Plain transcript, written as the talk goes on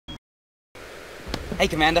Hey,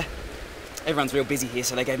 Commander. Everyone's real busy here,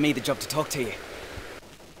 so they gave me the job to talk to you.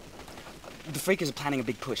 The Freakers are planning a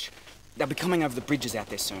big push. They'll be coming over the bridges out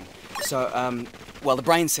there soon. So, well, the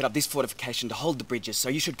Brains set up this fortification to hold the bridges, so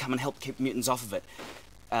you should come and help keep mutants off of it.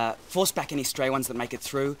 Force back any stray ones that make it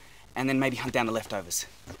through, and then maybe hunt down the leftovers.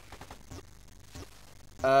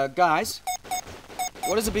 Guys?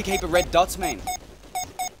 What does a big heap of red dots mean?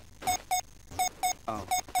 Oh.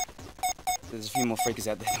 There's a few more Freakers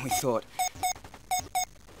out there than we thought.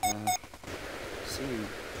 See you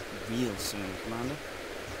real soon, Commander.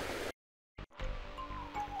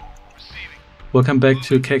 Welcome back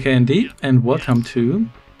to KKND and welcome to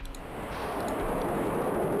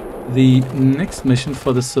the next mission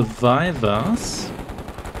for the survivors.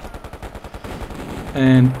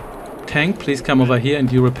 And Tank, please come over here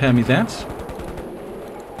and you repair me that.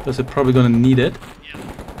 Because you're probably gonna need it.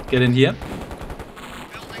 Get in here.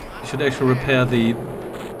 You should actually repair the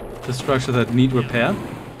structures that need repair.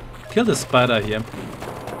 Kill the spider here.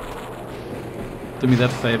 Do me that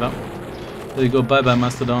favor. There you go, bye bye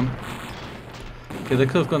Mastodon. Okay, that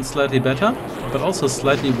could have gone slightly better, but also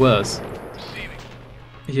slightly worse.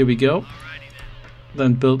 Here we go.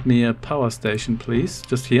 Then build me a power station, please,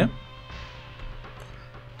 just here.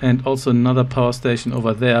 And also another power station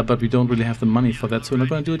over there, but we don't really have the money for that, so we're not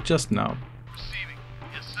going to do it just now.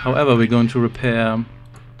 However, we're going to repair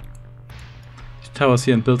towers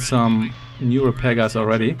here and build some new repair guys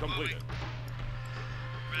already.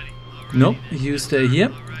 Nope, you stay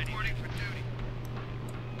here.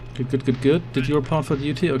 Good. Did you report for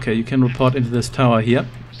duty? Okay, you can report into this tower here.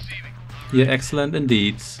 Yeah, excellent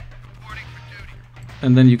indeed.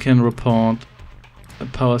 And then you can report a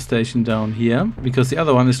power station down here, because the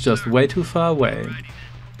other one is just way too far away.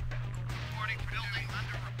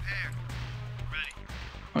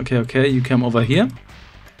 Okay, you come over here.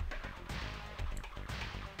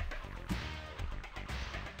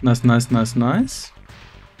 Nice.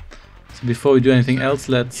 So before we do anything else,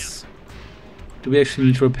 let's... Do we actually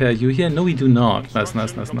need to repair you here? No, we do not. Nice.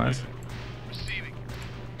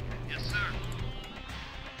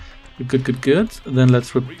 Good. Then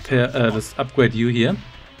let's repair, let's upgrade you here.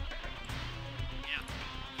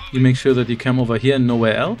 You make sure that you come over here and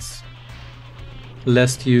nowhere else,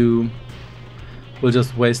 lest you will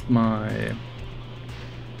just waste my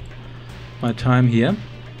time here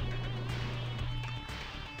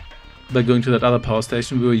by going to that other power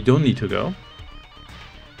station where you don't need to go.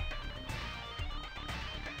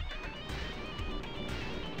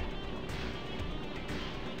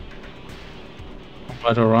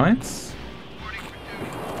 Alright.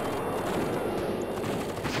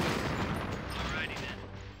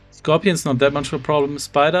 Scorpions not that much of a problem.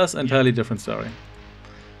 Spiders, entirely different story.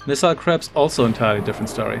 Missile crabs, also entirely different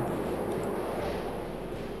story.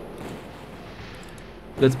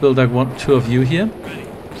 Let's build like two of you here.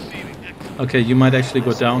 Okay, you might actually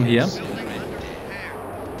go down here.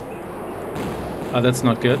 Ah, that's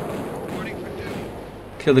not good.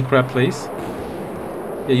 Kill the crab, please.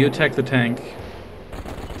 Yeah, you attack the tank.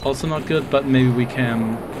 Also not good, but maybe we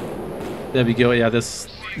can... There we go, yeah, that's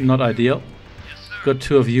not ideal. Got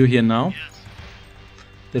two of you here now.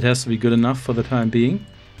 That has to be good enough for the time being.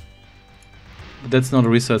 But that's not a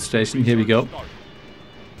research station, here we go.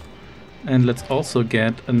 And let's also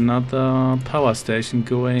get another power station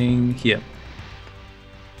going here.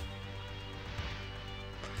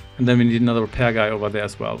 And then we need another repair guy over there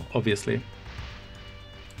as well, obviously.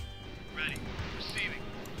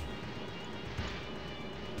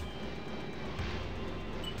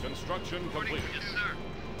 Construction completed. Yes, sir.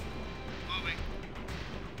 Moving.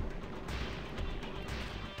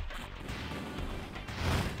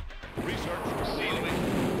 Research proceeding.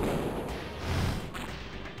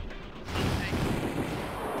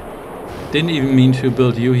 Didn't even mean to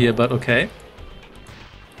build you here, but okay.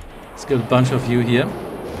 Let's get a bunch of you here.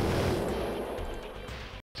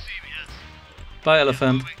 Bye,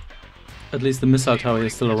 elephant. At least the missile tower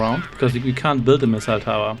is still around, because we can't build a missile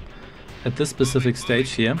tower at this specific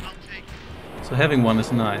stage here. So having one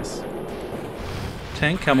is nice.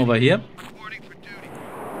 Tank, come over here.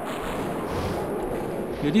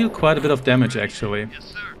 You deal quite a bit of damage actually.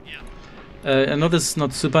 I know this is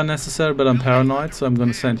not super necessary, but I'm paranoid, so I'm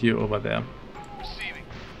gonna send you over there.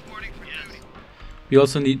 We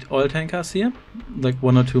also need oil tankers here, like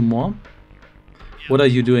one or two more. What are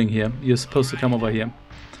you doing here? You're supposed to come over here.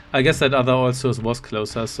 I guess that other oil source was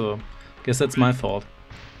closer, so I guess that's my fault.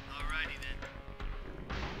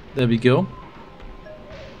 There we go.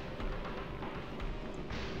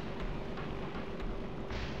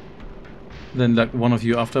 Then like one of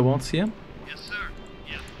you afterwards here. Yes, sir.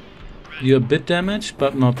 Yeah. You're a bit damaged,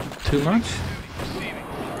 but not too much.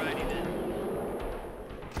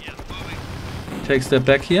 Take a step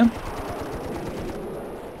back here.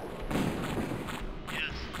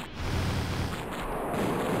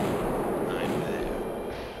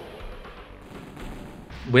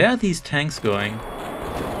 Where are these tanks going?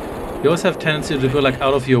 You always have tendency to go like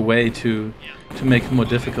out of your way to make it more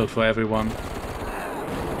difficult for everyone.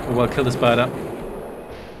 Oh well, kill the spider.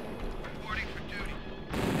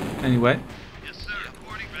 Anyway.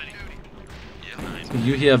 So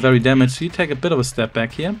you here are very damaged, so you take a bit of a step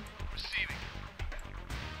back here.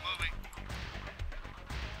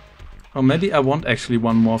 Or maybe I want actually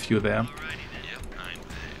one more of you there.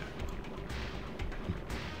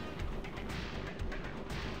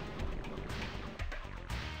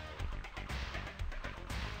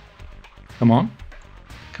 Come on.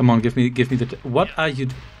 Come on, give me the... What are you...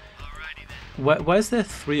 Why is there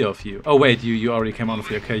 3 of you? Oh wait, you already came out of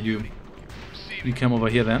here. Okay, you came over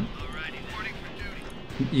here then.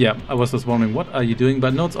 Yeah, I was just wondering what are you doing,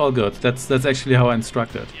 but no, it's all good. That's actually how I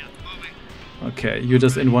instructed. Okay, you're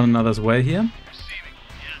just in one another's way here.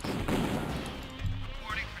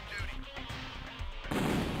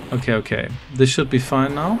 Okay, okay. This should be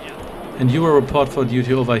fine now. And you will report for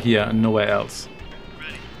duty over here and nowhere else.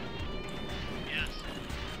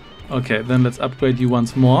 Okay, then let's upgrade you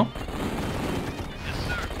once more.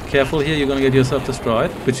 Careful here, you're gonna get yourself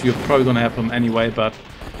destroyed, which you're probably gonna happen anyway, but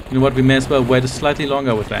you know what, we may as well wait slightly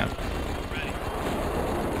longer with that.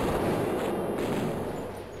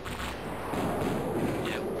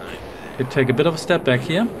 Okay, take a bit of a step back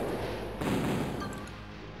here.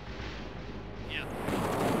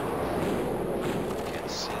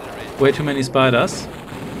 Way too many spiders.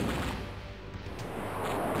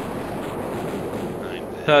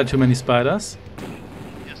 Too many spiders.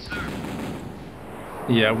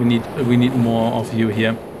 Yeah, we need more of you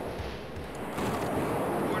here.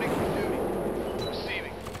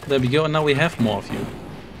 There we go, and now we have more of you.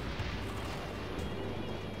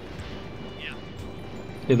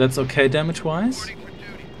 Yeah, that's okay damage-wise.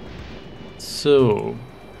 So...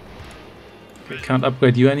 Okay, can't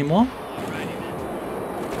upgrade you anymore.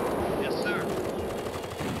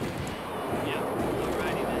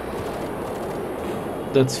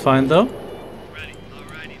 That's fine though.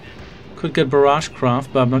 Could get barrage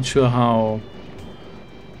craft, but I'm not sure how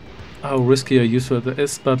risky or useful it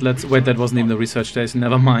is. But let's wait. That wasn't even the research station.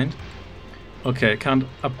 Never mind. Okay, can't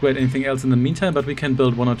upgrade anything else in the meantime, but we can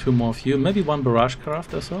build 1 or 2 more of you. Maybe 1 barrage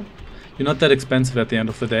craft or so. You're not that expensive at the end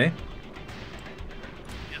of the day.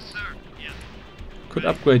 Could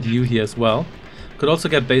upgrade you here as well. Could also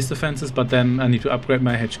get base defenses, but then I need to upgrade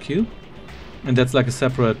my HQ, and that's like a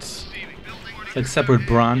separate. It's like a separate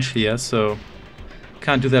branch here, so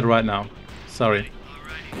can't do that right now. Sorry.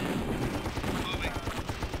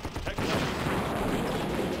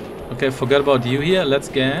 Okay, forget about you here. Let's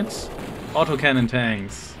get autocannon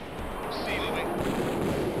tanks.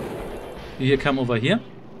 You here come over here.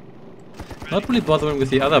 Not really bothering with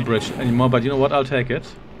the other bridge anymore, but you know what? I'll take it.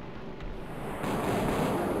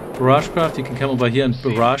 Barrage craft, you can come over here and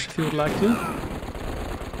barrage if you would like to.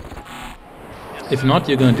 If not,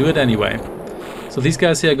 you're gonna do it anyway. So these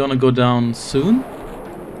guys here are gonna go down soon.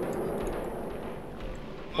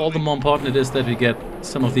 All the more important it is that we get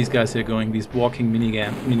some of these guys here going, these walking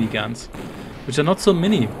miniguns, which are not so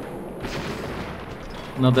mini.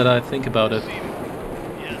 Now that I think about it.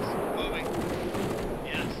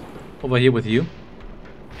 Over here with you.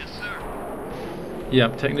 Yeah,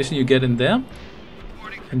 technician, you get in there.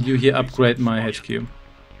 And you here upgrade my HQ.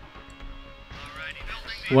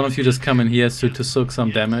 One of you just come in here to soak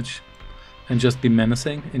some damage. And just be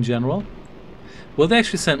menacing in general. Will they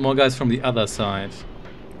actually send more guys from the other side?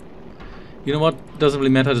 You know what? Doesn't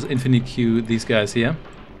really matter, just infinite queue these guys here.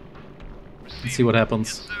 Let's see what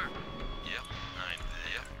happens.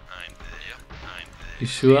 You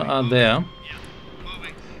sure are there?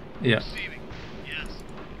 Yeah.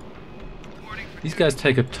 These guys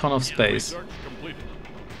take a ton of space.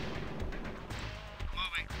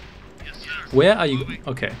 Where are you?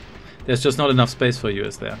 Okay. There's just not enough space for you,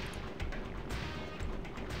 is there?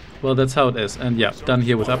 Well, that's how it is. And yeah, done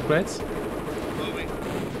here with upgrades.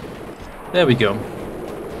 There we go.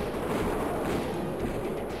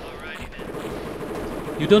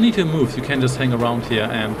 You don't need to move, you can just hang around here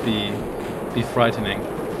and be frightening.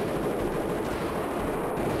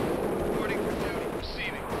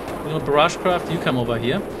 You know, barrage craft, you come over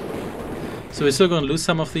here. So we're still going to lose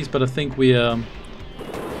some of these, but I think we are...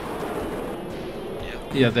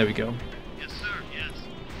 Yeah, there we go.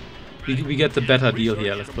 We get the better deal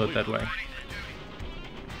here, let's put it that way.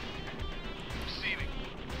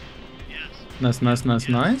 Nice, nice, nice,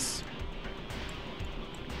 nice.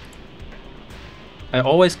 I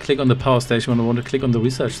always click on the power station when I want to click on the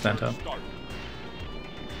research center.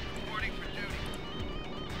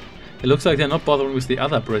 It looks like they're not bothering with the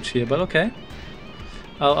other bridge here, but okay.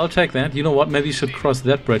 I'll take that. You know what? Maybe you should cross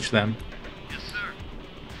that bridge then. Yes, sir.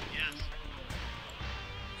 Yes.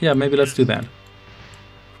 Yeah, maybe let's do that.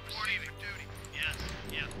 Receiving duty. Yes.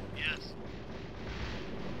 Yeah.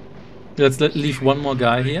 Yes. Let's leave one more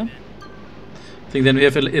guy here. I think then we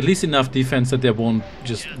have at least enough defense that they won't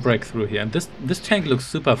just break through here. And this tank looks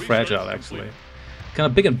super fragile, actually. Kind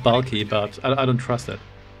of big and bulky, but I don't trust it.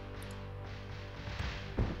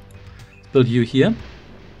 Build you here.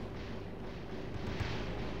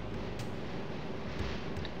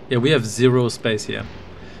 Yeah, we have zero space here.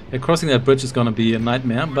 Yeah, crossing that bridge is gonna be a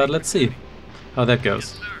nightmare, but let's see how that goes.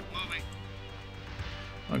 Sir, moving.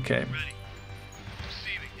 Okay. Ready.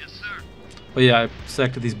 Receiving. Yes, sir. But yeah, I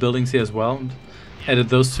selected these buildings here as well and added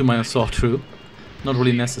those to my assault troop. Not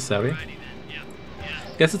really necessary. Righty then. Yeah.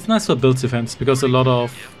 Yes. Guess it's nice for build defense because a lot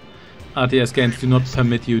of RTS games do not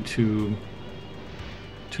permit you to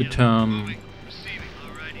turn Moving. Receiving.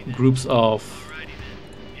 Alrighty then. groups of Alrighty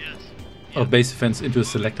then. Yes. base defense into a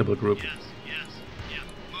selectable group. Yes. Yes. Yeah.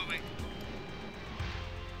 Moving.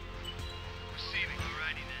 Receiving.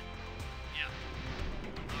 Alrighty then. Yeah.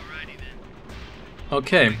 Alrighty then.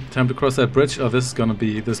 Okay, time to cross that bridge. Oh, this is gonna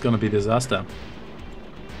be disaster.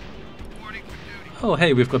 Reporting for duty. Oh,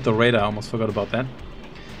 hey, we've got the radar. I almost forgot about that.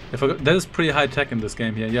 That is pretty high tech in this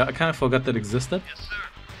game here. Yeah, I kind of forgot that existed. Yes, sir.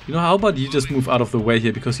 You know, how about you just move out of the way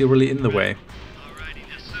here because you're really in the way. Alrighty.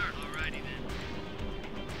 Yes, sir. Alrighty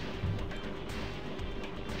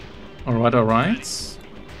then. Alright, alright. Yes.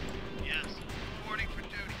 Reporting for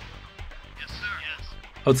duty. Yes, sir. Yes.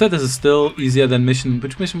 I would say this is still easier than mission.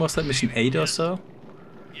 Which mission was that? Mission 8 or so?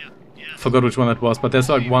 Yeah. Yes. Forgot which one that was, but there's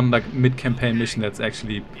like one like mid-campaign mission that's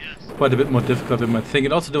actually Yes. quite a bit more difficult than you might think.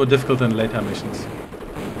 It also more difficult than later missions.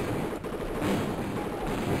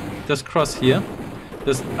 Just cross here.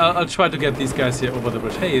 I'll try to get these guys here over the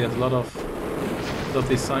bridge. Hey, there's a lot of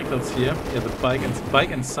these cycles here. Yeah, the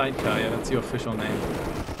bike and sidecar. Yeah, that's your official name.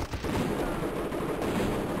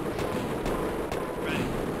 Ready.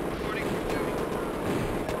 Reporting for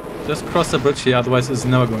duty. Just cross the bridge here, otherwise it's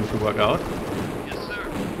never going to work out. Yes, sir.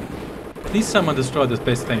 Please someone destroy this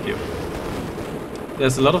base, thank you.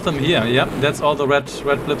 There's a lot of them here. Yep, that's all the red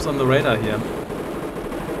blips on the radar here.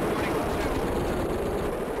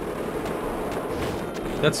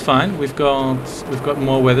 That's fine. We've got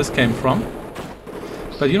more where this came from.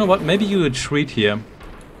 But you know what? Maybe you retreat here.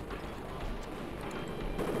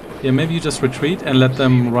 Yeah, maybe you just retreat and let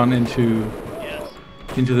them run into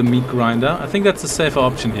the meat grinder. I think that's a safer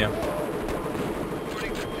option here.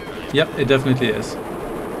 Yep, it definitely is.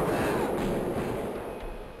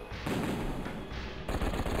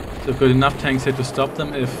 So we've got enough tanks here to stop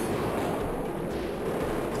them if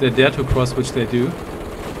they dare to cross, which they do.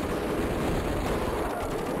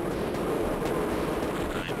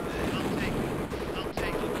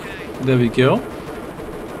 There we go.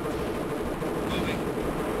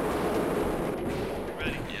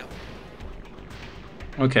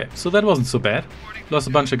 Okay, so that wasn't so bad. Lost a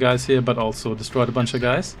bunch of guys here, but also destroyed a bunch of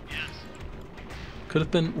guys. Could have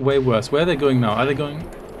been way worse. Where are they going now? Are they going...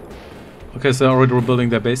 Okay, so they're already rebuilding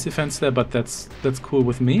their base defense there, but that's cool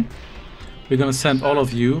with me. We're gonna send all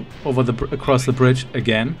of you over across the bridge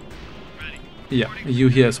again. Yeah, you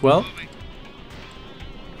here as well.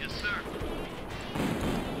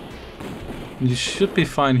 You should be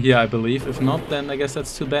fine here, I believe. If not, then I guess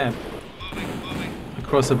that's too bad.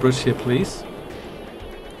 Across the bridge here, please.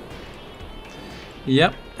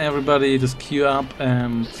 Yep, everybody just queue up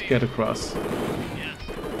and get across.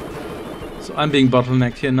 So I'm being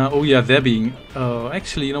bottlenecked here now. Oh yeah, they're being... Oh,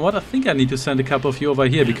 actually, you know what? I think I need to send a couple of you over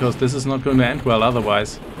here because this is not going to end well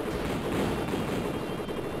otherwise.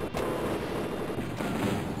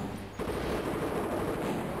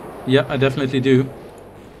 Yeah, I definitely do.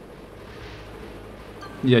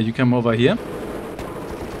 Yeah, you come over here.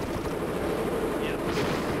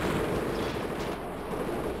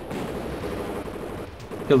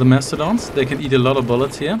 Kill the mastodons. They can eat a lot of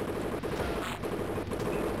bullets here.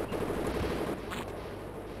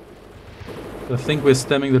 I think we're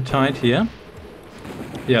stemming the tide here.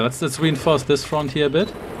 Yeah, let's reinforce this front here a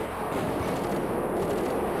bit.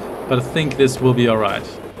 But I think this will be alright.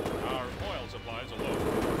 Our oil supplies are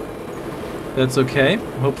low. That's okay.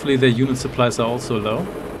 Hopefully their unit supplies are also low.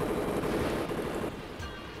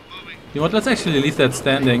 You know what, let's actually leave that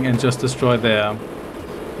standing and just destroy their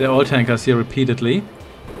oil tankers here repeatedly.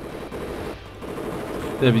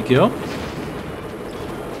 There we go.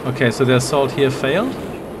 Okay, so their assault here failed.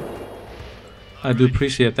 I do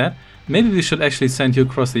appreciate that. Maybe we should actually send you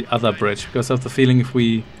across the other bridge, because I have the feeling if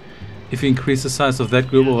we increase the size of that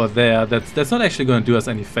group over there, that's not actually going to do us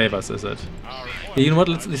any favors, is it? Our Yeah, you know what?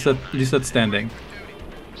 Let's leave that standing.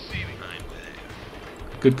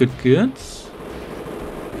 Good, good, good.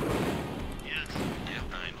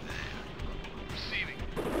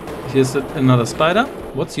 Here's another spider.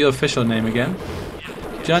 What's your official name again?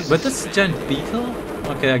 Giant. But this is a giant beetle?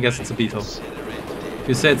 Okay, I guess it's a beetle. If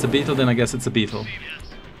you say it's a beetle, then I guess it's a beetle.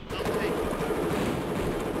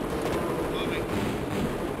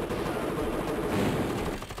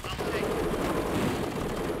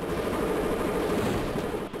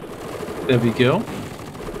 There we go.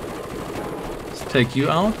 Let's take you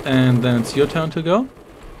out, and then it's your turn to go.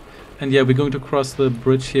 And yeah, we're going to cross the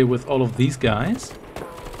bridge here with all of these guys.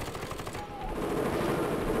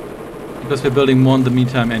 Because we're building more in the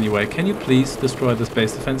meantime anyway. Can you please destroy this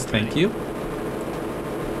base defense? Thank you.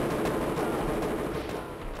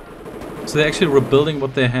 So they're actually rebuilding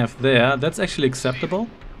what they have there. That's actually acceptable.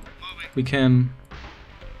 We can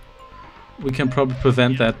probably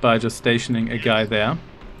prevent that by just stationing a guy there.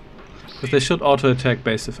 Because they should auto-attack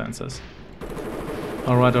base defenses.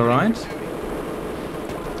 Alright, alright.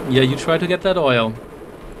 Yeah, you try to get that oil.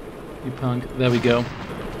 You punk. There we go.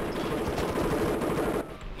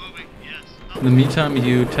 In the meantime,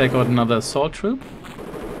 you take out another assault troop.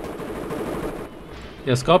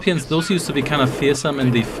 Yeah, Scorpions, those used to be kind of fearsome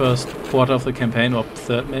in the first quarter of the campaign, or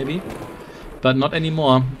third maybe. But not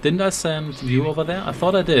anymore. Didn't I send you over there? I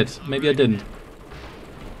thought I did. Maybe I didn't.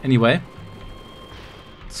 Anyway.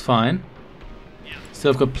 It's fine.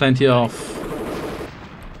 Still have got plenty of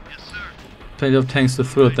tanks to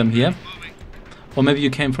throw at them here. Or maybe you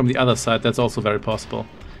came from the other side, that's also very possible.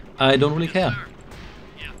 I don't really care.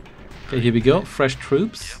 Okay, here we go. Fresh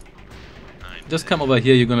troops. Just come over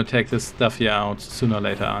here, you're gonna take this stuff here out sooner or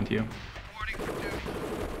later, aren't you?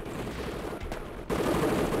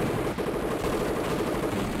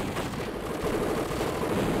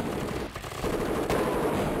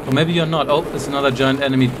 Or maybe you're not. Oh, it's another giant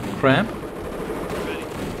enemy crab.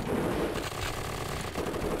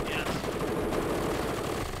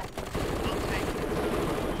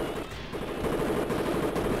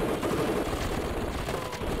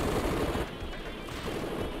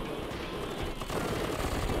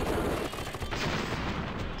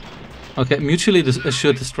 Okay, mutually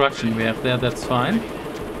assured destruction we have there, that's fine.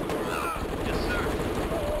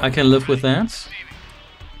 I can live with that.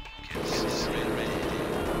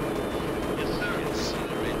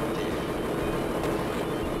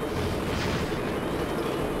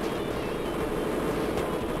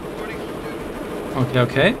 Okay,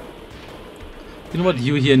 okay. You know what,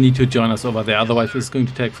 you here need to join us over there, otherwise it's going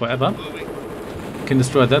to take forever. You can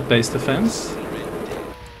destroy that base defense.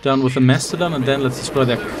 Down with the Mastodon, and then let's destroy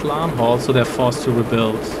their clan hall so they're forced to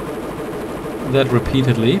rebuild that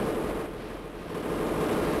repeatedly.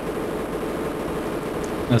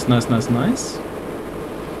 Nice, nice, nice, nice.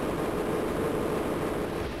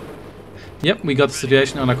 Yep, we got the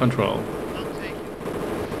situation under control.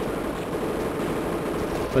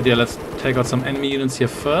 But yeah, let's take out some enemy units here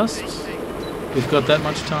first. We've got that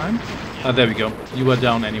much time. Ah, there we go. You are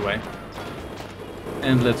down anyway.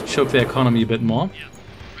 And let's choke the economy a bit more.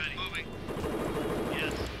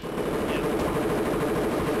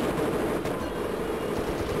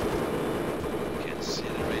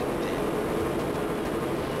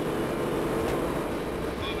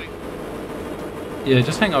 Yeah,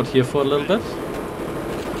 just hang out here for a little bit.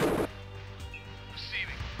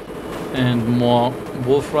 And more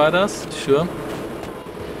wolf riders, sure.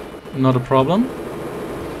 Not a problem.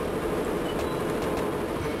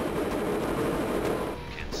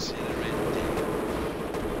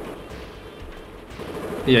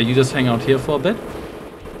 Yeah, you just hang out here for a bit.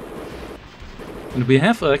 And we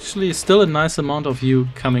have actually still a nice amount of you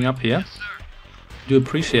coming up here. Do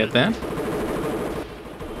appreciate that.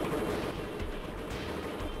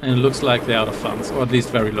 And it looks like they're out of funds, or at least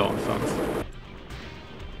very low on funds.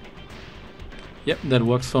 Yep, that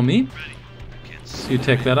works for me. So you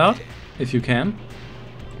take that out, if you can.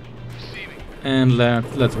 And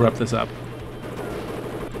let's wrap this up.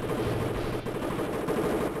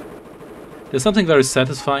 There's something very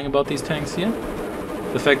satisfying about these tanks here.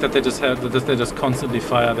 The fact that they just constantly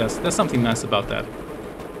fire, there's something nice about that.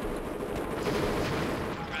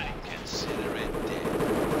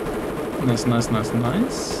 Nice, nice, nice,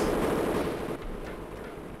 nice.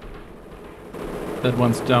 That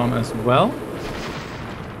one's down as well.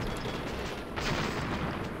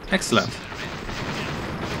 Excellent.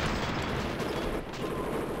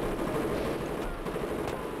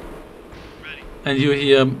 And you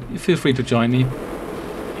here, feel free to join me.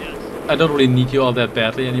 I don't really need you all that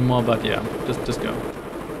badly anymore, but yeah, just go.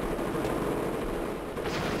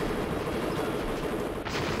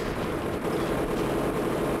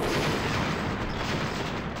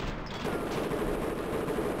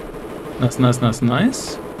 Nice, nice, nice,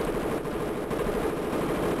 nice.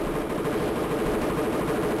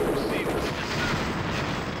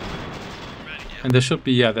 And there should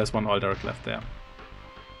be, yeah, there's one oil derrick left there.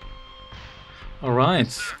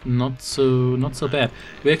 Alright, not so bad.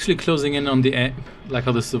 We're actually closing in on the end, like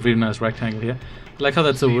how this is a really nice rectangle here. I like how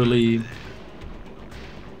that's a really...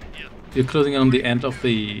 We're closing in on the end of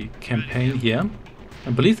the campaign here.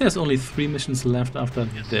 I believe there's only 3 missions left after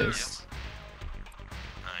this.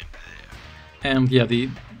 And yeah, the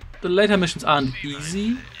later missions aren't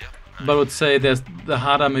easy, but I would say there's the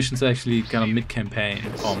harder missions are actually kind of mid-campaign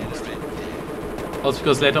almost. Also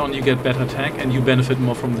because later on you get better tech and you benefit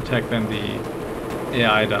more from the tech than the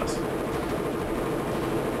AI does.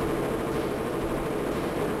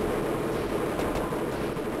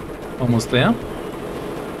 Almost there.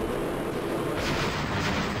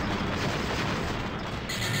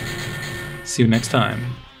 See you next time.